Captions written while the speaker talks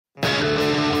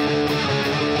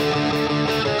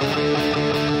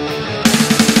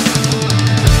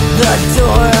The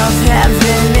door of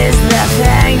heaven is left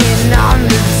hanging on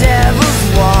the devil's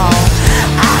wall.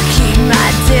 I keep my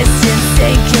distance,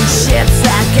 sinking ships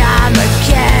like I'm a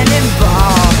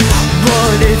cannonball.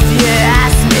 But if you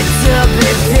ask me to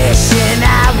be patient,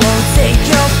 I won't take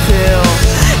your pill.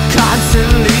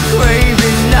 Constantly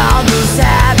craving all those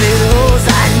habit holes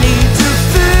I need to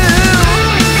fill.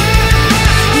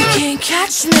 You can't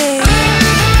catch me,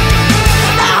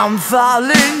 I'm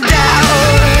falling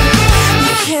down.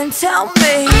 You can't tell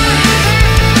me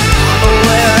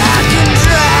where I can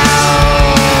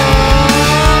drown.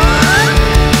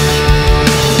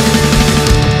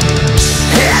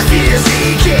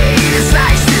 F-U-C-K is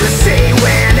nice to say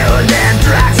when all the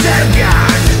drugs are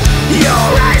gone. Your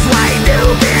eyes wide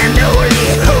open, only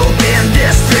hoping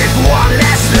this trip won't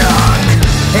last long.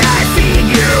 I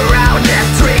figure out the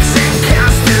tricks and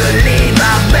counts to live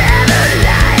a better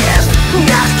life.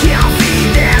 Got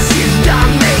confidence, you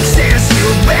don't make sense, you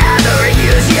better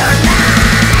use your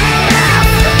knife.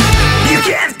 You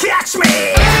can't catch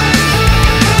me,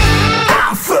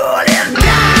 I'm falling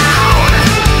down.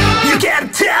 You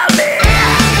can't tell me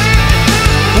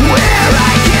where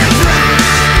I can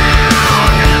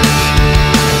drown.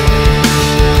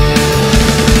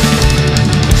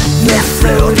 The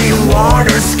floating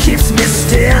waters keeps me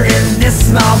still in this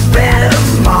small bed of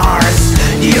Mars.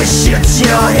 You shoot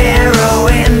your arrow